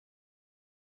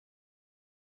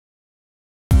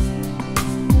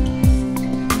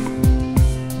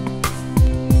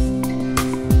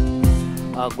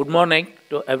Good morning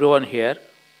to everyone here.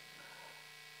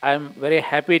 I'm very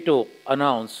happy to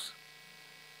announce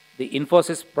the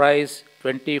Infosys Prize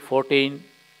 2014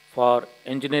 for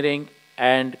Engineering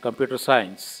and Computer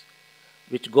Science,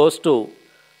 which goes to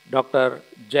Dr.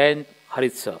 Jayant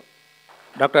Haritsa.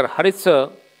 Dr.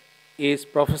 Haritsa is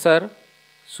Professor,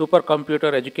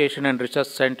 Supercomputer Education and Research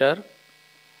Center,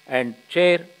 and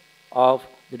Chair of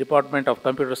the Department of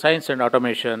Computer Science and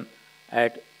Automation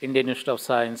at Indian Institute of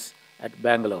Science at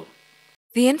Bengaluru.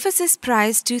 The Infosys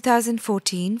Prize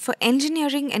 2014 for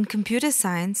Engineering and Computer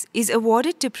Science is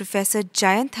awarded to Professor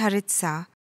Jayant Haritsa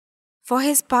for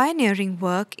his pioneering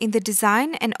work in the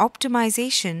design and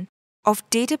optimization of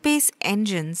database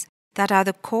engines that are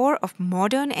the core of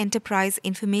modern enterprise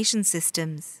information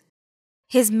systems.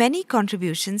 His many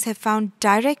contributions have found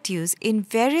direct use in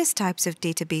various types of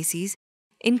databases,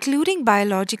 including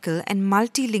biological and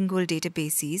multilingual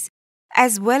databases,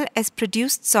 as well as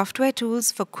produced software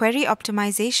tools for query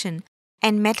optimization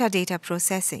and metadata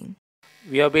processing.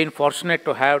 We have been fortunate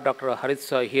to have Dr.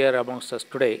 Haritsa here amongst us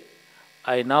today.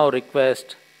 I now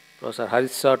request Professor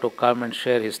Haritsa to come and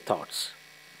share his thoughts.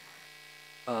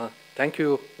 Thank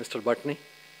you, Mr. Batni,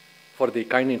 for the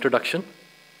kind introduction,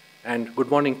 and good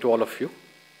morning to all of you.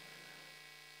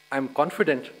 I'm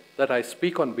confident that I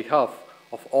speak on behalf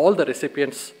of all the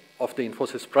recipients of the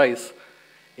Infosys Prize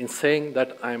in saying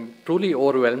that I'm truly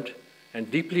overwhelmed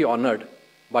and deeply honored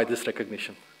by this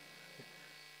recognition.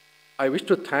 I wish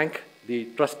to thank the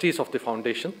trustees of the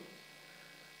foundation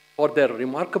for their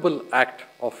remarkable act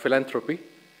of philanthropy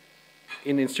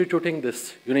in instituting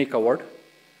this unique award.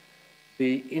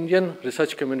 The Indian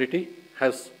research community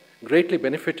has greatly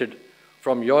benefited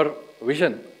from your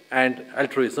vision and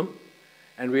altruism,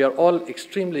 and we are all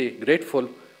extremely grateful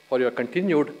for your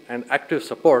continued and active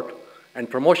support and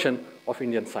promotion of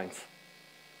Indian science.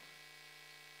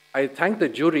 I thank the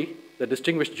jury, the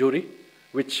distinguished jury,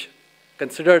 which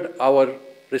considered our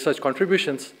research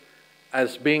contributions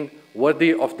as being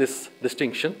worthy of this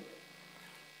distinction.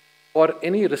 For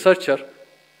any researcher,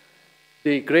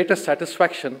 the greatest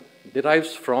satisfaction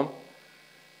derives from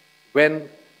when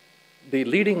the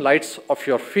leading lights of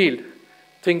your field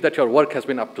think that your work has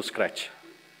been up to scratch.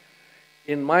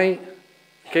 In my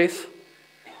case,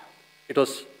 it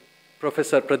was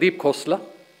Professor Pradeep Khosla,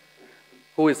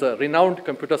 who is a renowned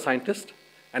computer scientist,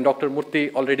 and Dr.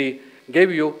 Murthy already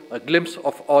gave you a glimpse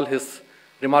of all his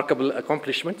remarkable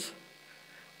accomplishments.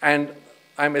 And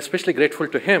I'm especially grateful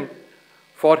to him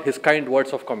for his kind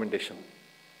words of commendation.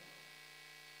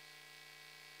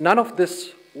 None of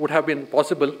this would have been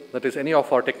possible, that is, any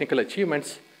of our technical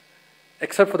achievements,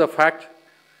 except for the fact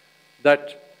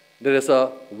that there is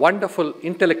a wonderful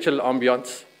intellectual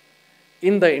ambiance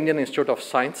in the Indian Institute of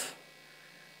Science,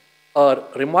 a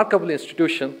remarkable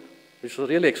institution, which is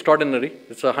really extraordinary.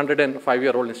 It's a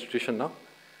 105-year-old institution now,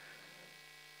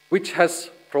 which has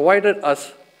provided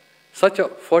us such a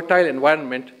fertile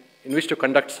environment in which to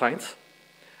conduct science.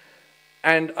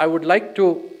 And I would like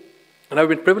to, and I've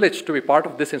been privileged to be part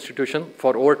of this institution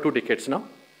for over 2 decades now.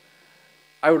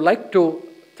 I would like to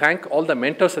thank all the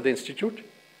mentors at the institute,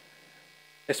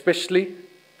 especially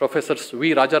Professors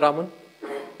V. Rajaraman,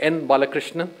 N.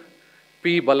 Balakrishnan,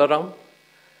 P. Balaram,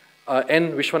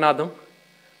 N. Vishwanathan,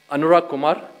 Anurag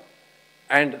Kumar,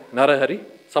 and Narahari,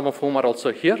 some of whom are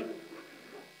also here.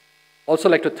 Also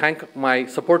like to thank my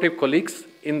supportive colleagues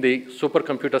in the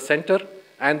Supercomputer Center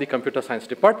and the Computer Science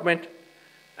Department,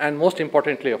 and most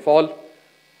importantly of all,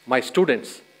 my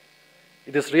students.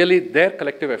 It is really their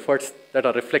collective efforts that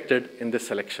are reflected in this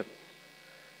selection.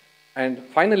 And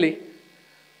finally,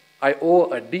 I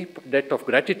owe a deep debt of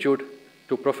gratitude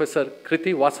to Professor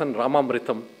Kriti Vasan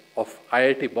Ramamritam of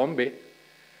IIT Bombay,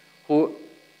 who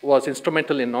was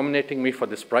instrumental in nominating me for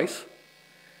this prize.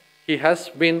 He has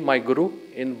been my guru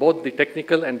in both the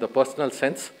technical and the personal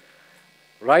sense,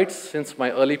 right since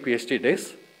my early PhD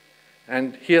days.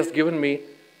 And he has given me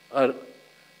a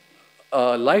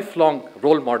lifelong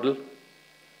role model,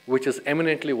 which is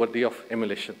eminently worthy of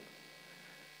emulation.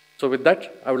 So with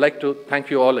that, I would like to thank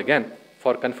you all again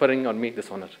for conferring on me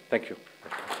this honor. Thank you.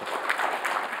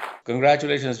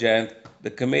 Congratulations, Jayant. The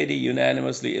committee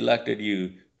unanimously elected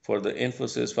you for the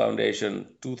Infosys Foundation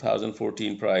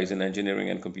 2014 Prize in Engineering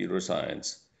and Computer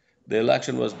Science. The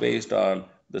election was based on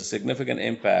the significant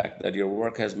impact that your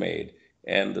work has made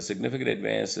and the significant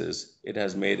advances it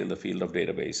has made in the field of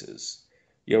databases.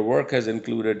 Your work has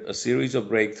included a series of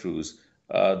breakthroughs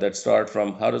that start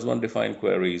from how does one define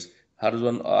queries, how does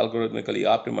one algorithmically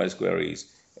optimize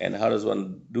queries, and how does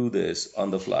one do this on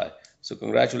the fly. So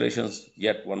congratulations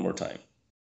yet one more time.